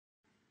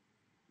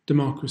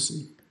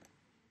Democracy.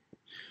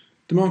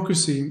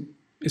 Democracy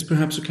is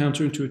perhaps a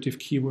counterintuitive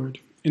keyword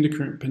in the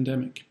current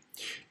pandemic,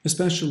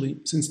 especially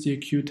since the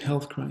acute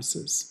health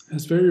crisis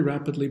has very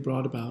rapidly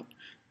brought about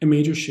a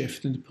major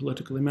shift in the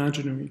political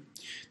imaginary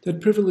that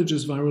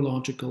privileges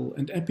virological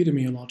and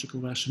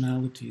epidemiological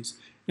rationalities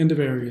and the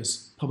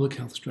various public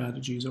health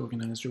strategies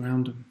organized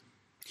around them.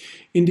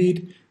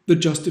 Indeed, the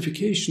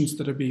justifications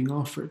that are being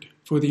offered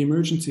for the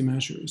emergency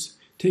measures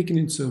taken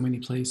in so many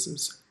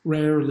places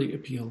rarely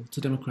appeal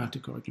to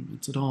democratic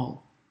arguments at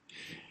all.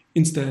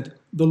 Instead,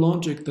 the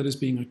logic that is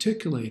being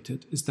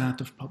articulated is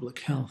that of public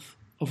health,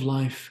 of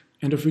life,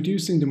 and of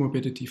reducing the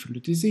morbidity from the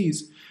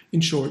disease,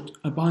 in short,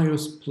 a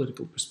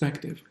biopolitical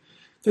perspective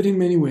that in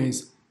many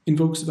ways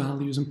invokes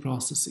values and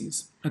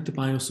processes at the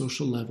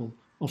biosocial level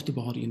of the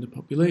body and the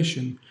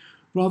population,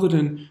 rather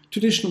than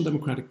traditional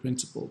democratic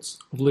principles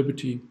of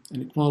liberty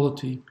and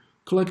equality,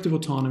 collective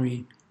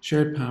autonomy,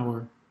 shared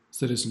power,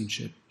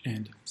 citizenship,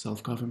 and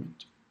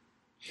self-government.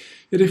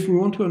 Yet if we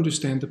want to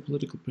understand the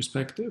political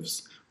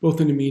perspectives, both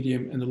in the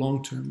medium and the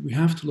long term, we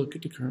have to look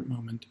at the current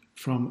moment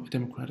from a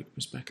democratic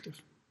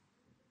perspective.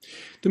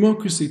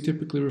 Democracy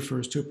typically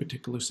refers to a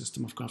particular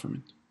system of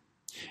government,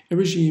 a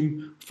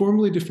regime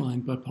formally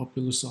defined by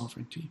popular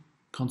sovereignty,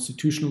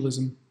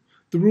 constitutionalism,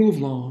 the rule of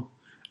law,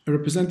 a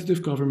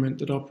representative government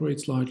that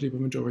operates largely by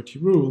majority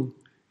rule,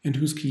 and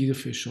whose key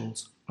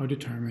officials are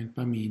determined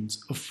by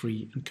means of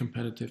free and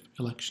competitive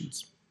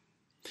elections.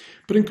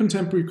 But in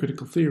contemporary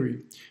critical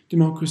theory,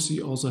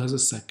 democracy also has a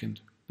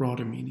second,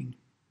 broader meaning.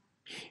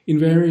 In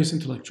various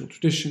intellectual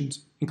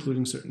traditions,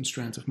 including certain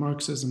strands of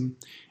Marxism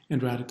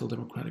and radical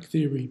democratic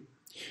theory,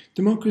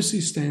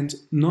 democracy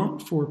stands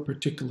not for a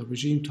particular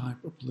regime type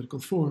or political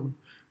form,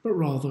 but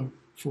rather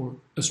for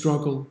a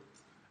struggle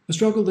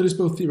that is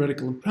both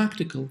theoretical and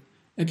practical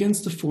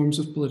against the forms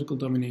of political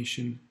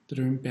domination that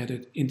are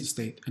embedded in the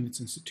state and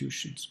its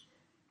institutions.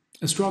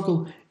 A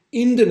struggle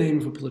in the name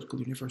of a political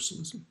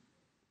universalism.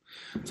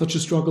 Such a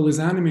struggle is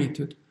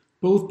animated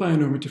both by a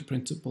normative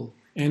principle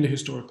and a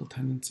historical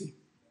tendency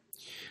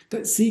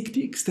that seek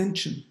the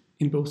extension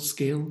in both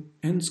scale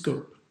and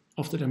scope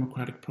of the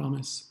democratic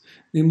promise,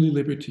 namely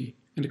liberty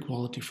and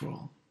equality for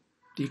all,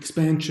 the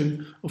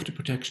expansion of the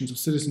protections of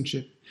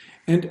citizenship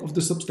and of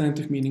the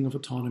substantive meaning of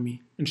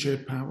autonomy and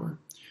shared power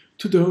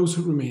to those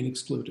who remain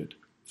excluded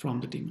from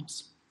the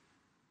demos.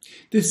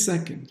 This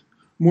second,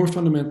 more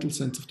fundamental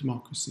sense of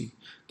democracy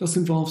thus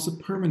involves a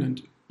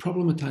permanent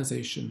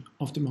problematization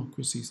of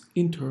democracy's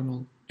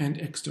internal and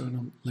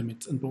external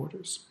limits and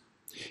borders.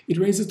 It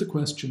raises the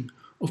question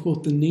of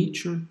both the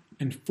nature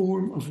and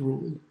form of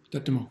rule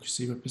that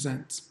democracy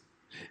represents,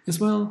 as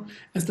well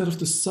as that of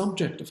the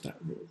subject of that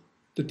rule,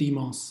 the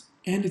demos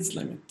and its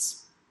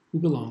limits, who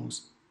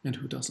belongs and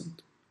who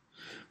doesn't.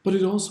 But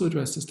it also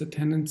addresses the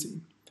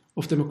tendency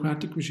of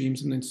democratic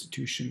regimes and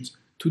institutions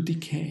to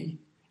decay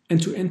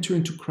and to enter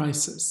into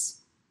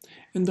crisis,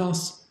 and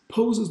thus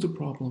poses the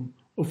problem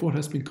of what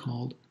has been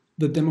called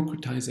the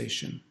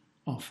democratization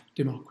of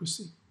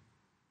democracy.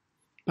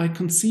 By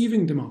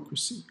conceiving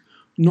democracy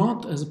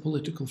not as a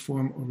political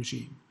form or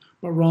regime,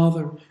 but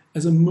rather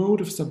as a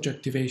mode of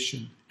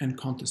subjectivation and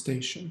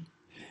contestation,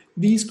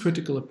 these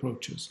critical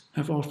approaches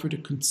have offered a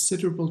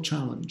considerable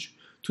challenge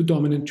to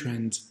dominant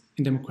trends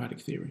in democratic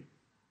theory.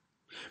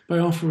 By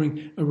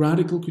offering a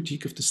radical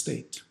critique of the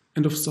state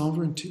and of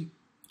sovereignty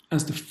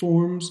as the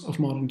forms of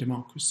modern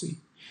democracy,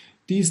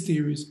 these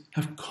theories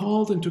have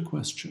called into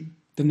question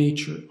the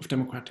nature of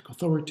democratic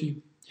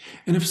authority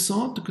and have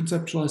sought to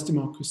conceptualize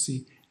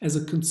democracy as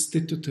a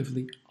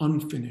constitutively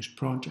unfinished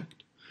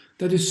project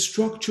that is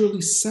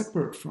structurally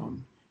separate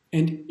from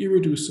and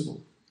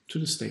irreducible to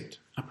the state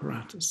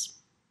apparatus.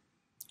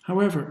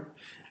 However,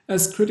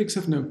 as critics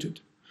have noted,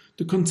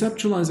 the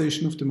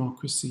conceptualization of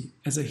democracy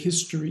as a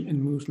history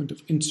and movement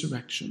of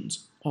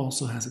insurrections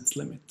also has its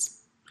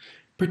limits,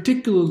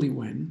 particularly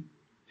when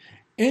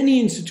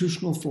any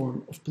institutional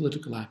form of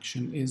political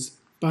action is,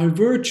 by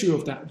virtue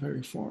of that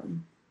very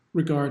form,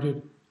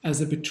 regarded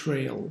as a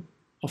betrayal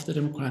of the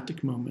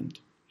democratic moment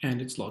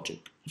and its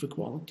logic of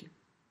equality.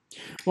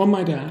 One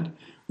might add,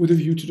 with a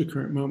view to the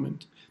current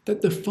moment,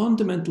 that the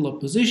fundamental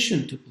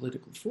opposition to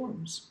political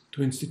forms,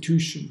 to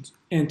institutions,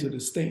 and to the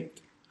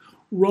state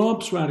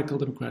robs radical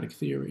democratic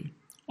theory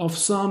of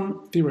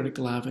some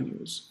theoretical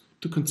avenues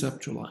to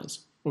conceptualize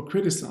or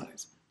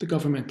criticize the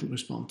governmental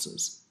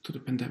responses to the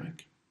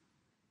pandemic.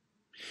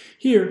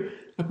 Here,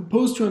 I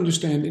propose to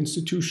understand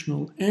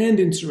institutional and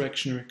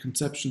insurrectionary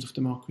conceptions of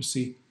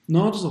democracy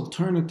not as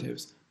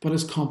alternatives, but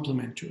as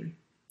complementary,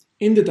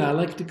 in the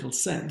dialectical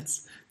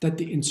sense that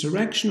the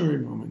insurrectionary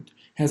moment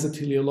has a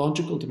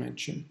teleological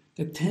dimension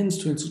that tends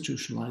to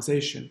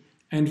institutionalization,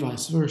 and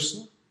vice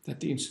versa, that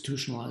the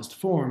institutionalized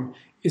form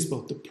is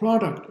both the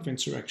product of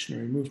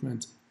insurrectionary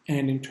movements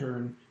and in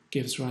turn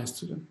gives rise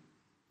to them.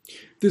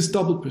 This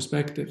double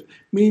perspective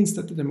means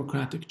that the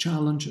democratic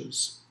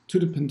challenges to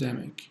the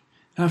pandemic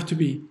have to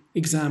be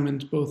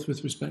examined both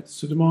with respect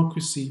to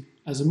democracy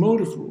as a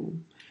mode of rule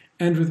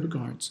and with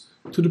regards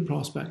to the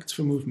prospects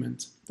for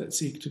movements that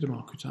seek to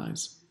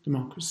democratize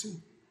democracy.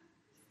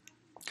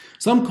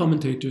 Some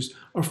commentators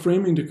are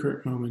framing the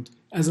current moment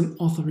as an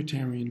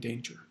authoritarian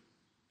danger.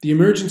 The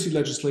emergency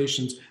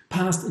legislations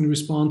passed in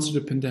response to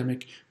the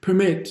pandemic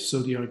permit,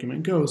 so the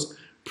argument goes,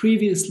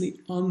 previously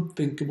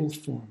unthinkable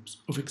forms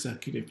of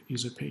executive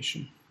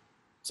usurpation.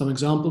 Some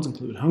examples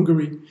include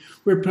Hungary,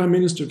 where Prime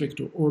Minister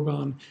Viktor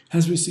Orban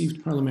has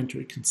received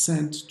parliamentary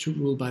consent to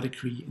rule by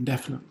decree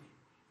indefinitely.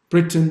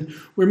 Britain,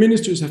 where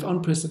ministers have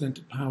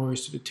unprecedented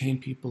powers to detain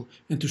people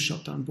and to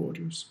shut down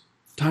borders.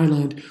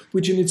 Thailand,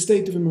 which in its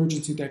state of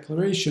emergency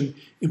declaration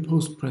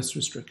imposed press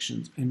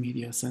restrictions and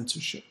media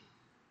censorship.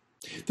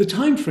 The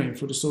time frame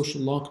for the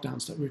social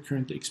lockdowns that we're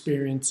currently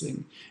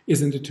experiencing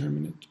is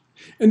indeterminate,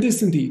 and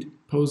this indeed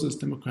poses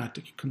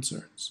democratic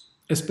concerns,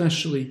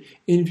 especially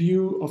in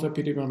view of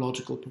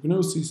epidemiological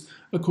prognoses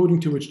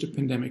according to which the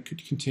pandemic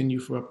could continue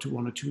for up to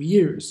 1 or 2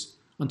 years,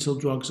 until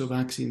drugs or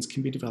vaccines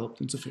can be developed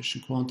in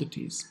sufficient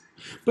quantities.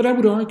 But I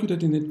would argue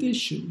that in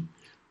addition,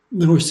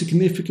 there are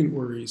significant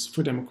worries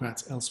for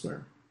Democrats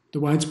elsewhere. The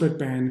widespread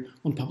ban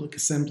on public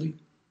assembly,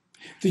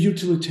 the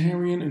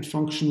utilitarian and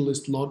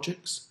functionalist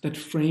logics that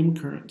frame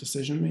current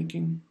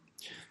decision-making,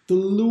 the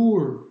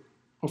lure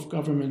of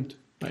government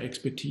by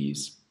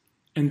expertise,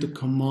 and the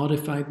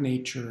commodified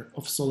nature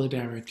of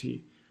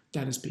solidarity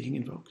that is being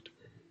invoked.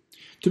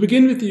 To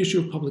begin with the issue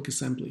of public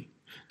assembly,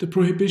 the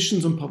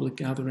prohibitions on public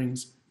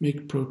gatherings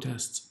make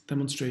protests,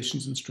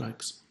 demonstrations, and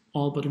strikes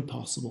all but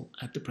impossible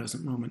at the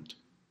present moment.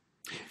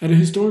 At a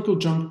historical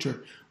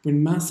juncture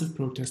when massive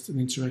protests and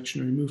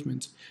insurrectionary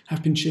movements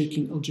have been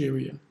shaking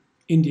Algeria,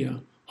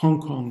 India, Hong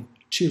Kong,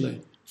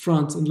 Chile,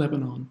 France, and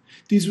Lebanon,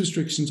 these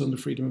restrictions on the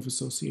freedom of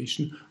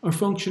association are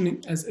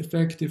functioning as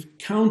effective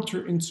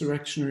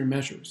counter-insurrectionary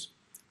measures,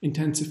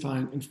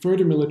 intensifying and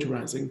further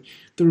militarizing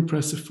the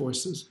repressive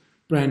forces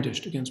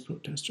brandished against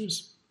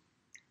protesters.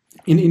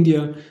 In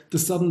India, the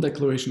sudden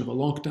declaration of a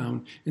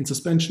lockdown and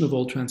suspension of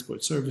all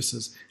transport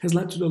services has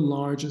led to the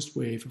largest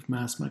wave of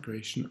mass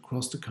migration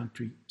across the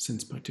country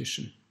since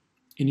partition.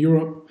 In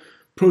Europe,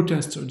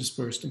 protests are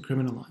dispersed and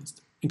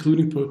criminalized,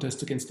 including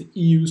protests against the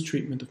EU's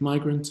treatment of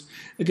migrants,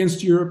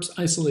 against Europe's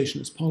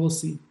isolationist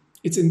policy,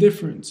 its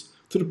indifference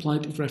to the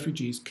plight of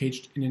refugees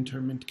caged in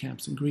internment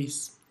camps in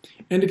Greece,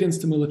 and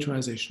against the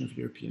militarization of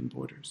European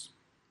borders.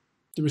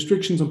 The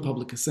restrictions on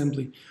public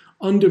assembly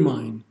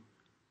undermine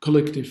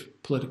collective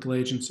political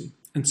agency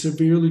and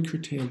severely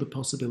curtail the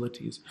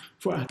possibilities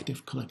for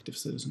active collective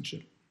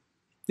citizenship.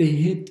 They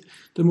hit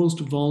the most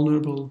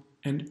vulnerable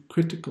and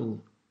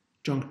critical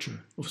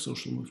juncture of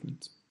social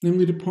movements,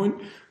 namely the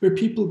point where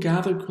people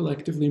gather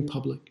collectively in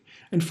public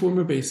and form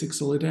a basic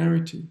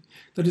solidarity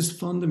that is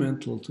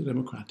fundamental to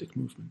democratic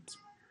movements.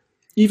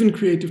 Even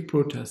creative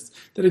protests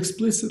that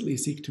explicitly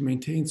seek to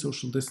maintain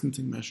social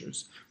distancing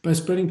measures by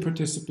spreading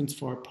participants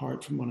far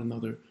apart from one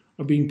another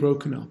are being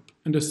broken up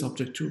and are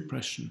subject to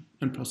repression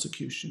and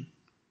prosecution.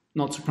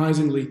 Not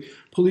surprisingly,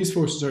 police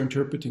forces are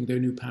interpreting their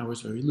new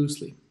powers very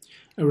loosely,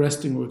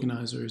 arresting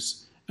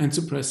organizers and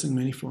suppressing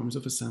many forms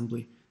of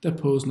assembly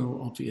that pose no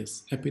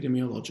obvious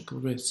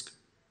epidemiological risk.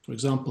 For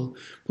example,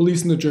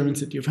 police in the German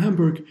city of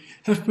Hamburg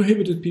have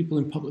prohibited people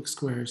in public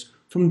squares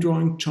from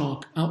drawing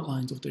chalk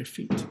outlines of their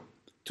feet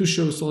to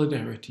show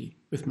solidarity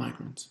with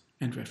migrants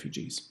and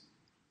refugees.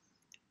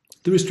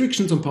 The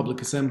restrictions on public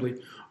assembly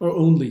are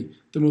only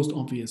the most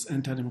obvious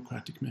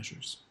anti-democratic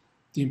measures.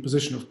 The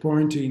imposition of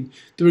quarantine,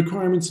 the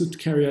requirements to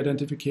carry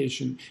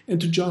identification, and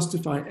to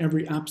justify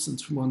every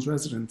absence from one's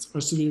residence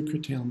are severe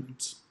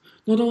curtailments,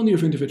 not only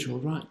of individual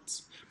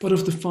rights, but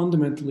of the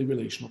fundamentally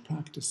relational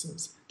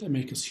practices that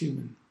make us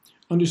human,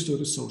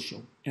 understood as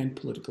social and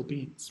political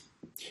beings.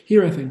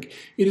 Here, I think,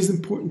 it is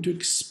important to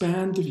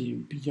expand the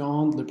view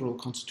beyond liberal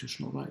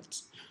constitutional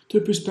rights to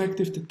a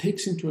perspective that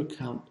takes into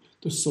account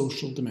the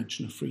social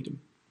dimension of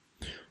freedom.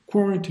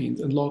 Quarantines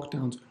and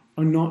lockdowns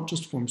are not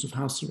just forms of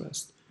house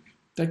arrest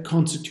that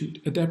constitute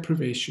a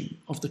deprivation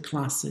of the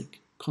classic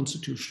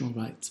constitutional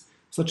rights,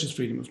 such as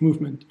freedom of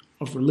movement,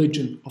 of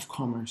religion, of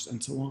commerce,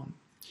 and so on.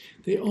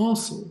 They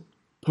also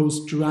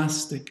pose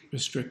drastic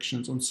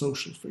restrictions on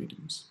social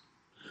freedoms,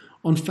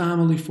 on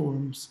family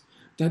forms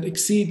that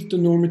exceed the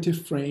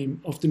normative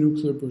frame of the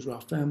nuclear bourgeois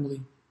family,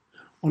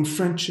 on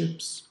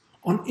friendships,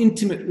 on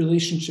intimate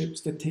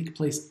relationships that take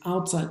place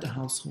outside the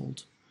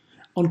household,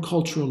 on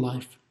cultural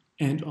life,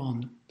 and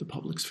on the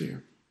public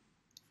sphere.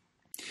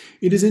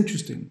 It is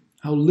interesting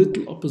how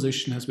little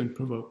opposition has been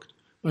provoked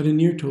by the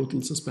near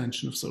total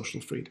suspension of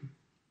social freedom.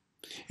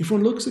 If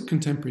one looks at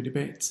contemporary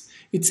debates,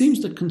 it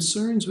seems that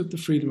concerns with the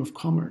freedom of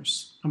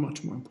commerce are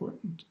much more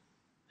important.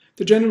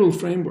 The general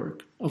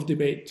framework of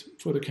debate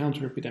for the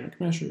counter-epidemic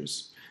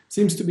measures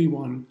seems to be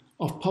one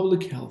of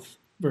public health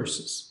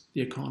versus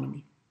the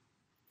economy.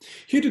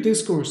 Here the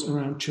discourse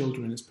around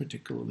children is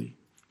particularly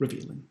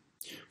revealing,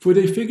 for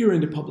they figure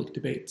in the public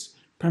debates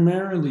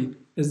primarily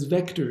as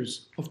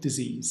vectors of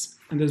disease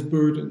and as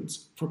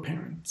burdens for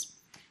parents.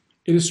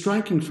 It is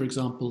striking, for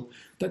example,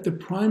 that the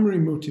primary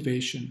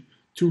motivation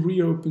to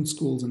reopen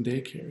schools and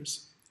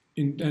daycares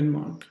in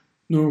Denmark,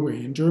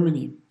 Norway, and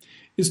Germany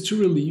is to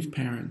relieve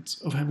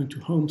parents of having to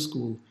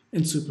homeschool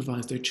and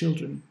supervise their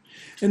children,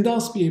 and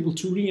thus be able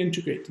to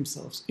reintegrate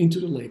themselves into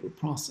the labour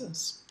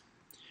process.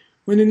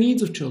 When the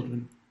needs of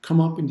children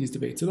come up in these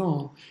debates at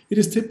all, it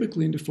is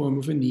typically in the form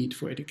of a need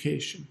for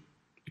education,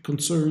 a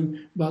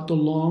concern about the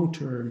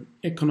long-term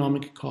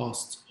economic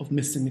costs of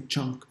missing a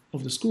chunk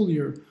of the school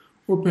year,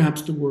 or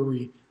perhaps the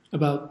worry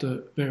about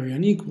the very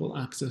unequal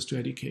access to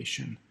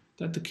education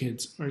that the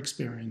kids are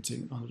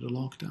experiencing under the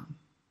lockdown.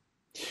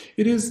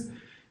 It is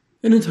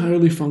an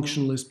entirely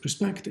functionalist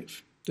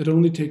perspective that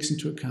only takes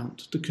into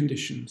account the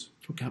conditions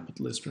for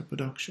capitalist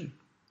reproduction.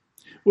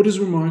 What is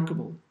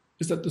remarkable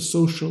is that the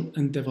social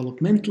and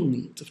developmental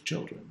needs of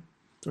children,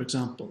 for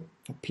example,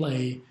 for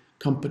play,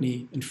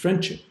 company, and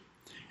friendship,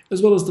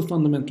 as well as the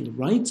fundamental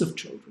rights of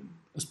children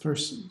as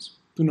persons,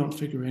 do not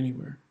figure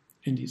anywhere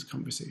in these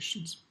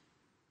conversations.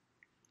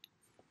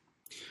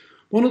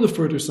 One of the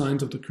further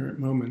signs of the current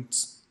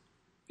moments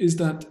is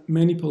that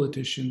many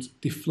politicians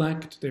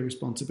deflect their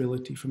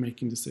responsibility for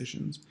making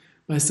decisions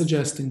by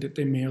suggesting that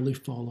they merely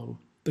follow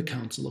the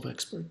council of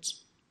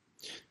experts.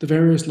 The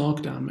various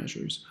lockdown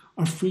measures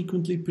are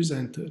frequently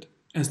presented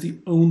as the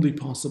only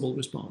possible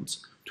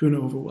response to an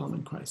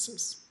overwhelming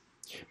crisis.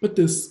 But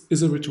this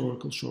is a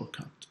rhetorical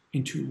shortcut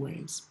in two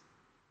ways.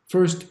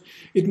 First,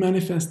 it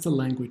manifests a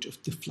language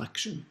of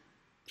deflection,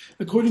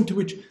 according to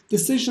which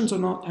decisions are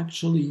not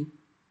actually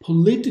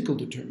political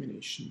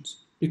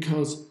determinations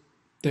because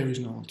there is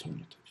no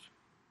alternative.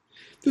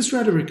 This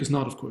rhetoric is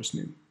not, of course,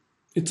 new.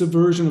 It's a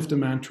version of the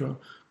mantra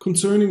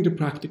concerning the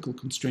practical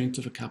constraints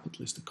of a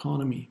capitalist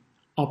economy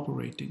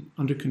operating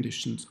under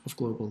conditions of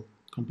global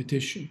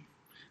competition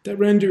that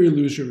render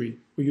illusory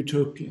or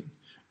utopian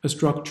a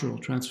structural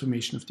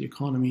transformation of the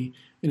economy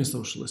in a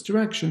socialist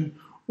direction,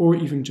 or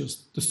even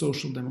just the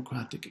social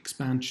democratic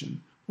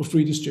expansion of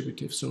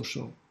redistributive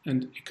social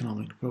and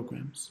economic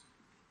programs.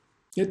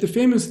 Yet the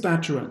famous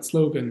Thatcherite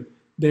slogan,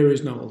 "There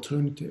is no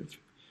alternative,"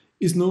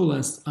 is no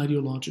less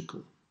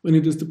ideological when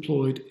it is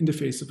deployed in the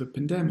face of a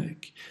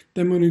pandemic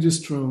than when it is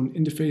thrown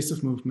in the face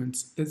of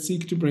movements that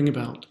seek to bring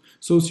about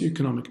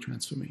socioeconomic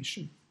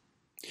transformation.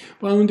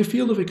 While in the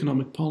field of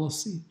economic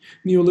policy,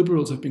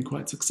 neoliberals have been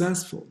quite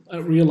successful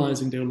at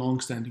realizing their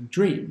long-standing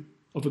dream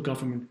of a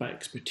government by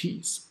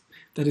expertise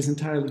that is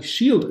entirely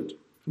shielded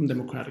from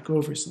democratic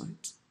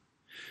oversight.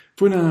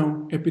 For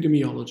now,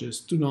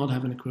 epidemiologists do not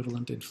have an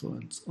equivalent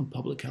influence on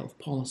public health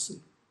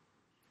policy,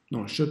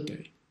 nor should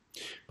they.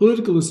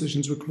 Political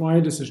decisions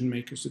require decision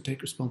makers to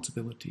take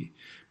responsibility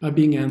by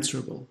being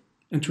answerable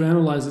and to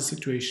analyze the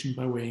situation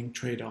by weighing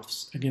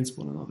trade-offs against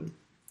one another.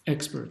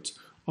 Experts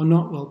are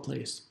not well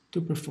placed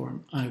to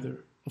perform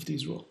either of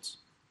these roles.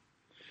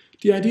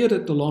 The idea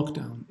that the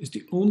lockdown is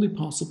the only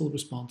possible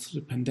response to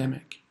the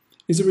pandemic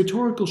is a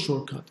rhetorical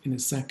shortcut in a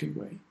second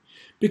way,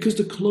 because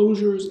the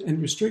closures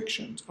and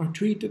restrictions are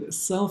treated as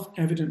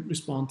self-evident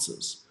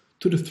responses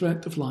to the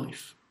threat of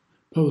life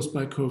posed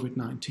by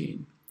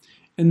COVID-19,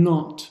 and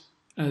not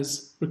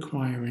as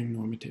requiring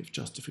normative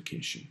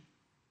justification.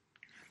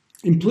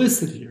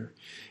 Implicit here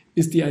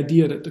is the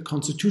idea that the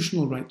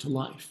constitutional right to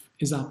life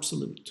is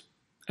absolute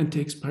and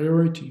takes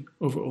priority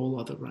over all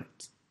other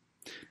rights.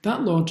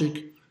 That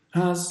logic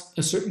has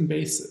a certain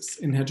basis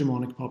in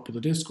hegemonic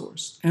popular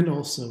discourse and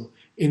also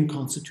in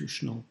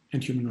constitutional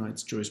and human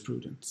rights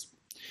jurisprudence,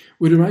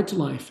 where the right to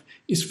life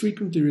is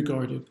frequently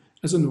regarded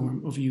as a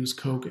norm of jus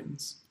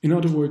cogens, in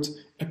other words,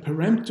 a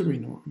peremptory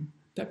norm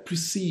that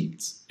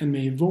precedes and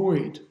may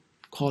void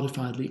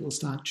codified legal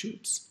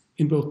statutes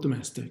in both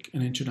domestic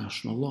and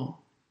international law.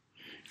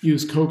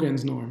 Jus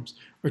cogens norms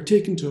are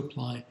taken to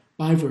apply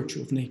by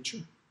virtue of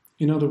nature.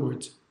 In other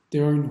words, they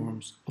are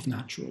norms of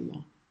natural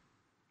law.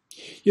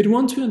 Yet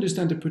once we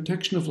understand the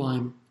protection of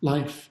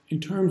life in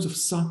terms of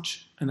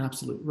such an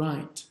absolute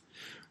right,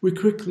 we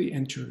quickly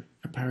enter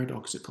a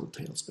paradoxical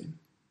tailspin.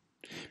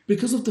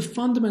 Because of the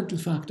fundamental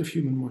fact of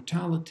human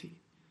mortality,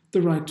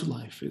 the right to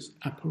life is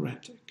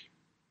aporetic.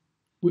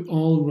 We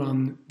all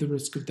run the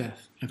risk of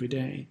death every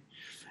day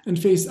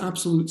and face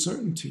absolute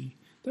certainty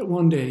that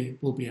one day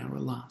will be our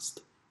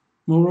last.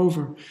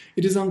 Moreover,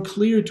 it is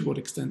unclear to what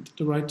extent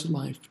the right to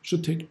life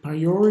should take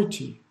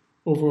priority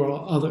over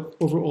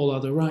all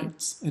other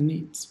rights and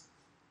needs.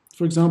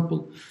 For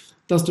example,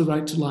 does the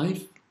right to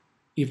life,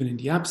 even in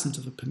the absence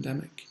of a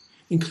pandemic,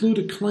 include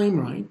a claim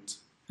right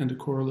and a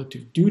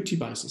correlative duty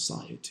by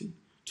society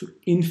to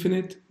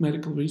infinite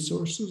medical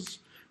resources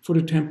for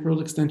the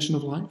temporal extension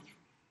of life?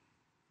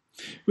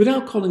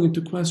 Without calling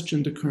into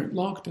question the current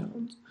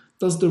lockdowns,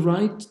 does the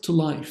right to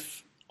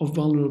life of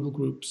vulnerable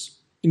groups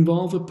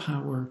involve a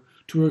power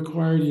to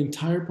require the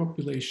entire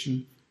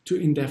population to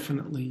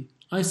indefinitely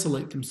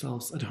isolate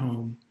themselves at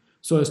home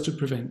so as to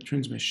prevent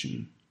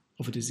transmission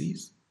of a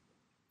disease?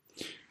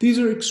 These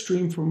are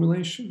extreme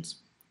formulations,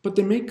 but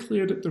they make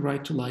clear that the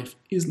right to life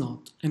is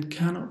not and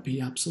cannot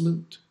be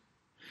absolute,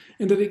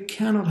 and that it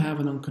cannot have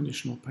an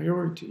unconditional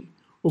priority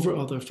over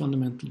other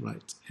fundamental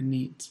rights and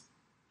needs.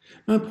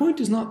 My point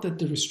is not that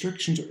the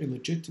restrictions are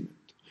illegitimate,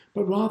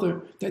 but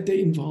rather that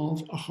they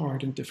involve a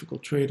hard and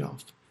difficult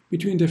trade-off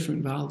between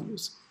different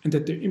values, and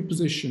that their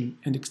imposition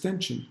and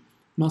extension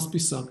must be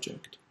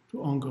subject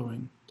through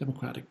ongoing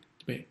democratic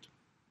debate.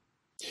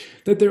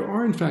 That there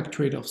are in fact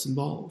trade-offs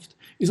involved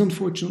is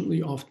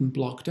unfortunately often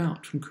blocked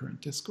out from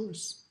current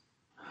discourse.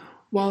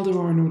 While there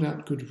are no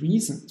doubt good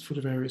reasons for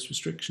the various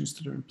restrictions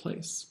that are in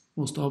place,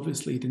 most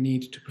obviously the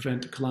need to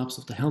prevent the collapse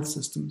of the health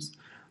systems,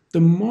 the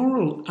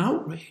moral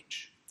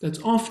outrage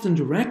that's often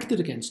directed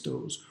against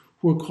those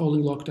who are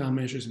calling lockdown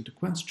measures into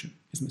question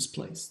is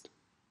misplaced.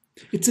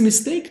 It's a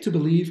mistake to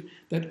believe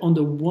that on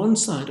the one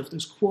side of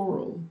this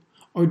quarrel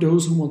are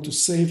those who want to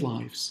save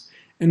lives,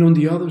 and on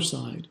the other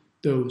side,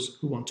 those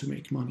who want to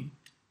make money.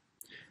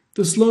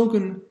 The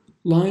slogan,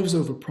 "Lives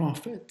over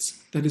profits,"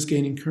 that is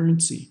gaining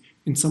currency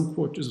in some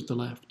quarters of the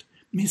left,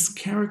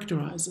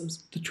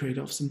 mischaracterizes the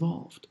trade-offs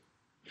involved.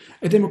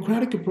 A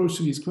democratic approach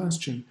to these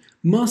questions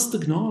must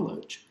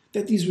acknowledge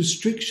that these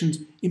restrictions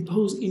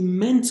impose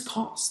immense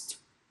cost,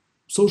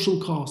 social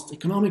cost,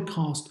 economic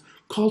cost,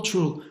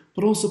 cultural,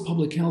 but also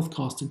public health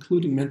cost,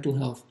 including mental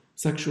health,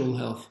 sexual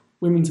health,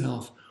 women's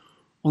health,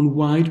 on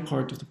wide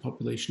part of the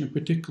population, and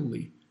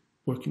particularly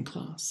working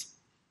class.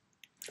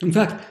 In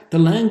fact, the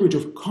language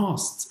of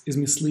costs is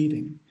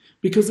misleading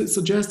because it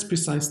suggests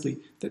precisely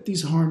that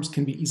these harms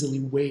can be easily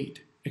weighed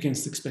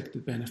against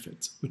expected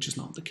benefits, which is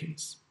not the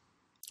case.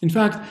 In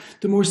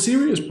fact, the more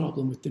serious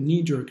problem with the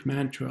knee-jerk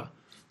mantra,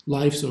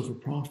 "lives over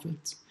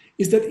profits,"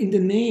 is that in the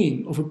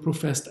name of a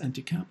professed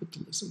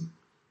anti-capitalism,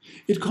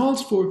 it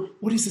calls for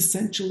what is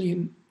essentially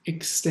an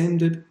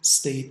extended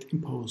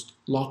state-imposed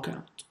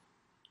lockout.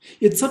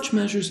 Yet such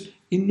measures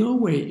in no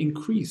way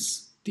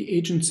increase the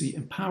agency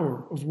and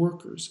power of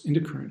workers in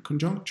the current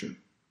conjuncture,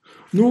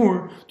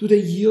 nor do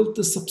they yield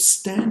the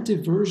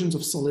substantive versions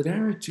of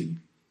solidarity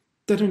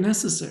that are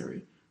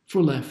necessary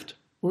for left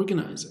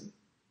organizing.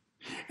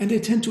 And they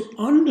tend to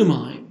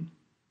undermine,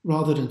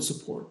 rather than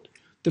support,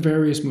 the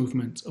various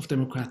movements of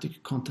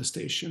democratic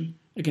contestation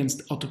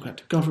against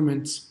autocratic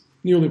governments,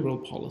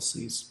 neoliberal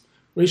policies,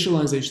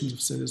 racializations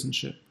of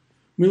citizenship,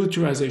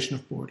 militarization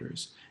of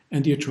borders,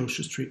 and the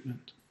atrocious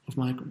treatment of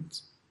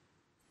migrants.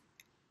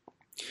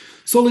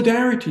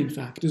 Solidarity, in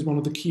fact, is one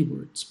of the key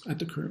words at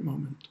the current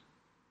moment.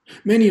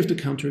 Many of the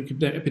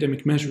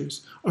counter-epidemic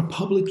measures are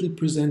publicly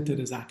presented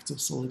as acts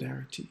of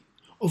solidarity,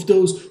 of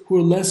those who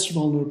are less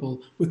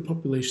vulnerable with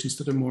populations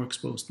that are more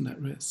exposed and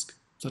at risk,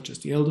 such as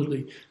the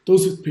elderly,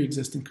 those with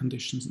pre-existing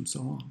conditions, and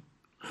so on.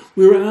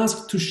 We are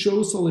asked to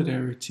show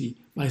solidarity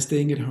by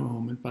staying at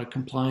home and by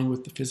complying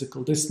with the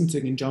physical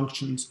distancing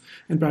injunctions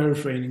and by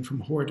refraining from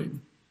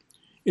hoarding.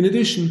 In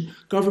addition,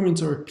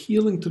 governments are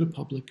appealing to the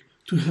public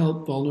to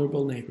help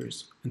vulnerable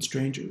neighbors and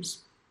strangers.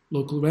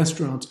 Local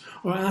restaurants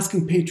are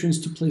asking patrons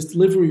to place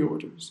delivery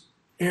orders.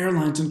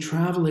 Airlines and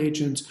travel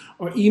agents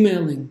are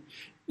emailing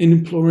and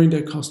imploring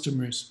their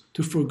customers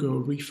to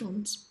forgo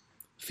refunds.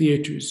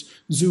 Theaters,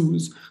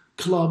 zoos,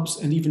 clubs,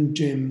 and even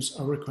gyms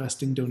are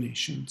requesting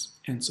donations,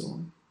 and so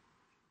on.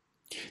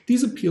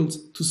 These appeals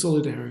to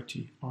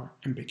solidarity are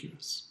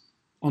ambiguous.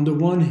 On the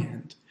one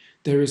hand,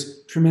 there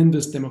is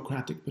tremendous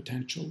democratic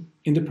potential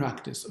in the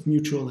practice of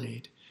mutual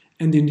aid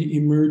and in the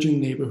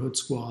emerging neighborhood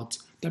squads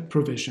that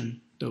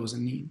provision those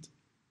in need.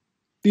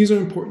 These are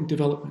important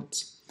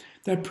developments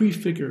that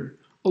prefigure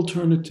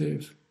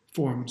alternative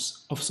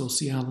forms of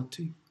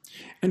sociality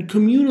and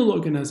communal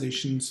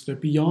organizations that are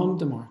beyond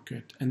the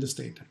market and the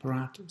state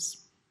apparatus.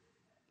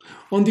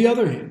 On the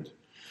other hand,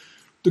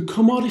 the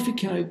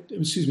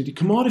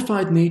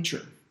commodified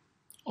nature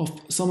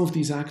of some of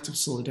these acts of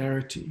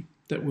solidarity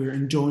that we're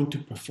enjoined to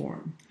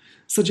perform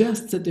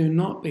suggests that they're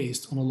not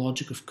based on a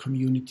logic of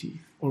community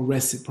or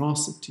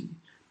reciprocity,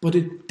 but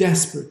a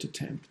desperate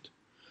attempt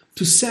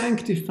to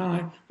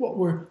sanctify what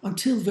were,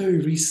 until very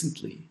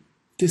recently,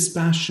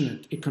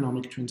 dispassionate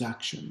economic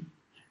transaction,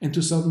 and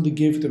to suddenly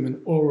give them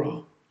an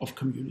aura of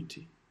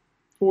community.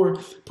 Or,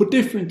 put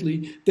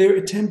differently, their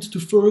attempt to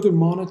further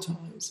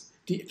monetize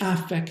the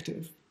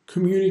affective,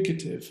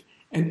 communicative,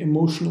 and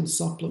emotional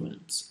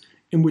supplements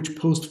in which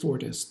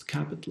post-Fordist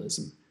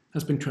capitalism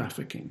has been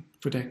trafficking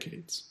for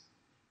decades.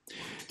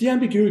 The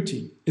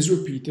ambiguity is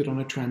repeated on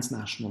a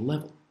transnational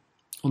level.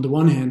 On the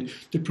one hand,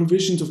 the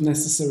provisions of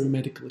necessary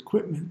medical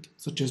equipment,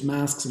 such as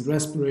masks and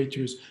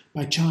respirators,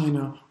 by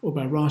China or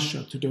by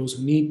Russia to those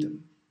who need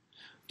them.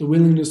 The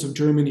willingness of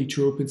Germany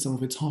to open some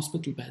of its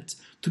hospital beds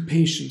to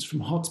patients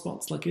from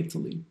hotspots like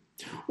Italy,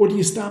 or the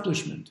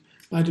establishment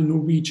by the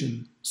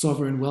Norwegian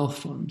Sovereign Wealth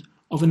Fund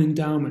of an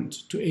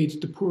endowment to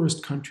aid the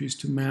poorest countries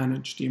to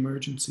manage the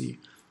emergency,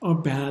 are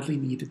badly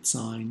needed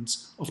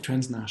signs of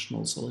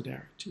transnational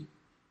solidarity.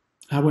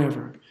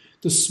 However,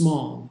 the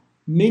small,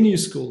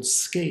 minuscule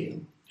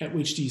scale at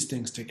which these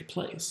things take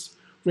place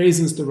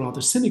raises the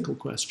rather cynical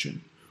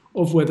question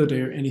of whether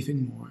they are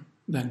anything more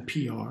than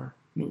PR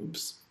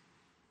moves.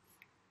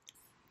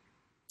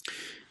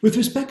 With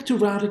respect to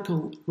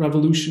radical,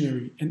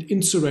 revolutionary, and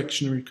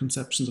insurrectionary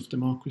conceptions of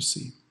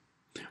democracy,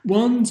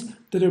 ones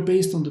that are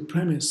based on the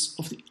premise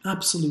of the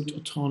absolute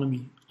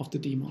autonomy of the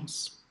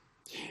demos,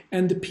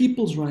 and the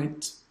people's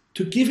right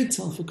to give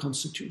itself a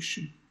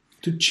constitution,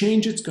 to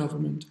change its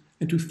government,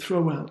 and to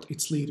throw out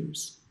its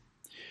leaders.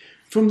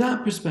 From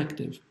that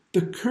perspective,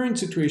 the current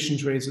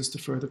situation raises the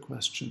further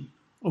question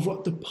of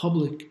what the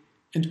public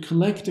and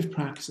collective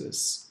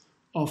praxis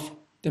of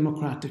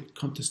democratic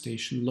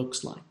contestation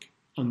looks like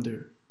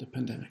under the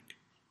pandemic.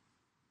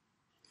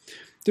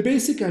 The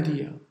basic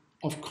idea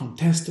of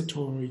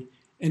contestatory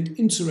and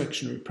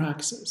insurrectionary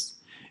praxis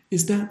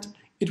is that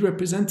it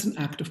represents an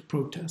act of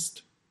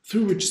protest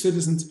through which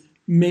citizens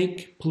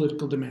make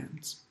political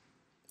demands.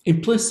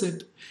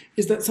 Implicit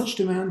is that such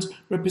demands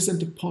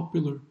represent a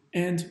popular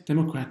and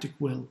democratic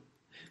will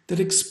that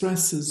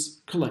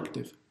expresses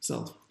collective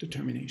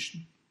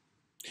self-determination.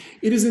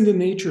 It is in the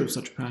nature of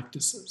such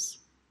practices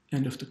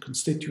and of the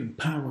constituent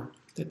power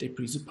that they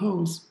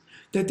presuppose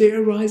that they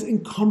arise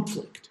in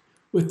conflict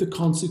with the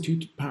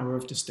constituted power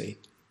of the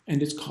state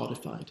and its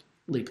codified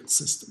legal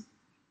system.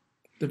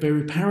 The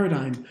very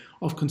paradigm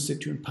of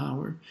constituent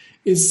power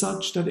is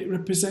such that it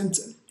represents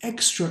an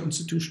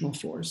extra-institutional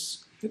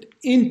force that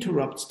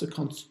interrupts the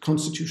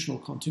constitutional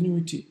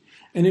continuity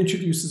and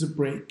introduces a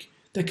break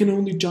that can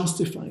only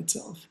justify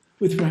itself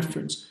with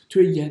reference to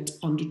a yet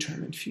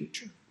undetermined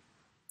future.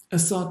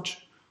 As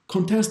such,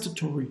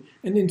 contestatory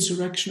and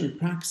insurrectionary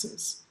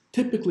praxis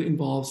typically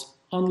involves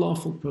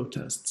unlawful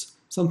protests,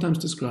 sometimes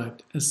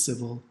described as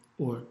civil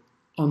or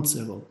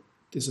uncivil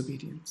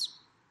disobedience.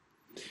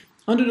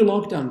 Under the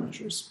lockdown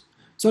measures,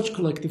 such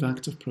collective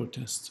acts of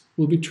protest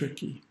will be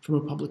tricky from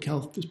a public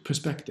health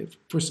perspective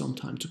for some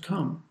time to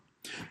come.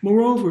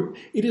 Moreover,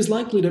 it is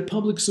likely that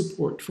public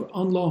support for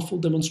unlawful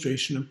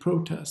demonstration and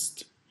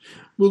protest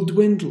will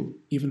dwindle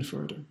even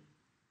further.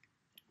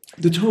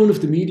 The tone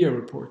of the media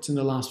reports in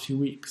the last few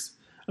weeks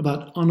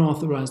about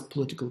unauthorized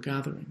political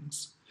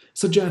gatherings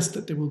suggests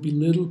that there will be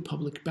little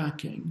public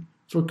backing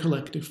for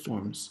collective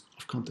forms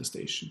of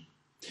contestation.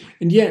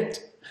 And yet,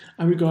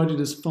 I regard it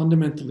as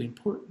fundamentally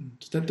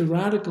important that the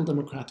radical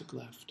democratic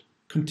left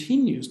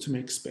continues to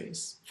make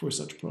space for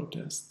such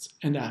protests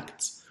and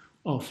acts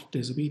of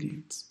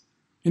disobedience.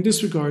 In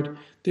this regard,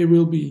 there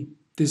will be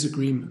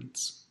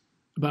disagreements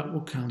about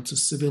what counts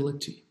as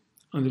civility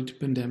under the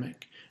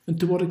pandemic and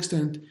to what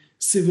extent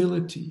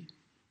civility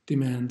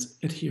demands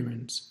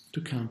adherence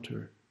to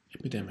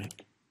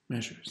counter-epidemic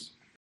measures.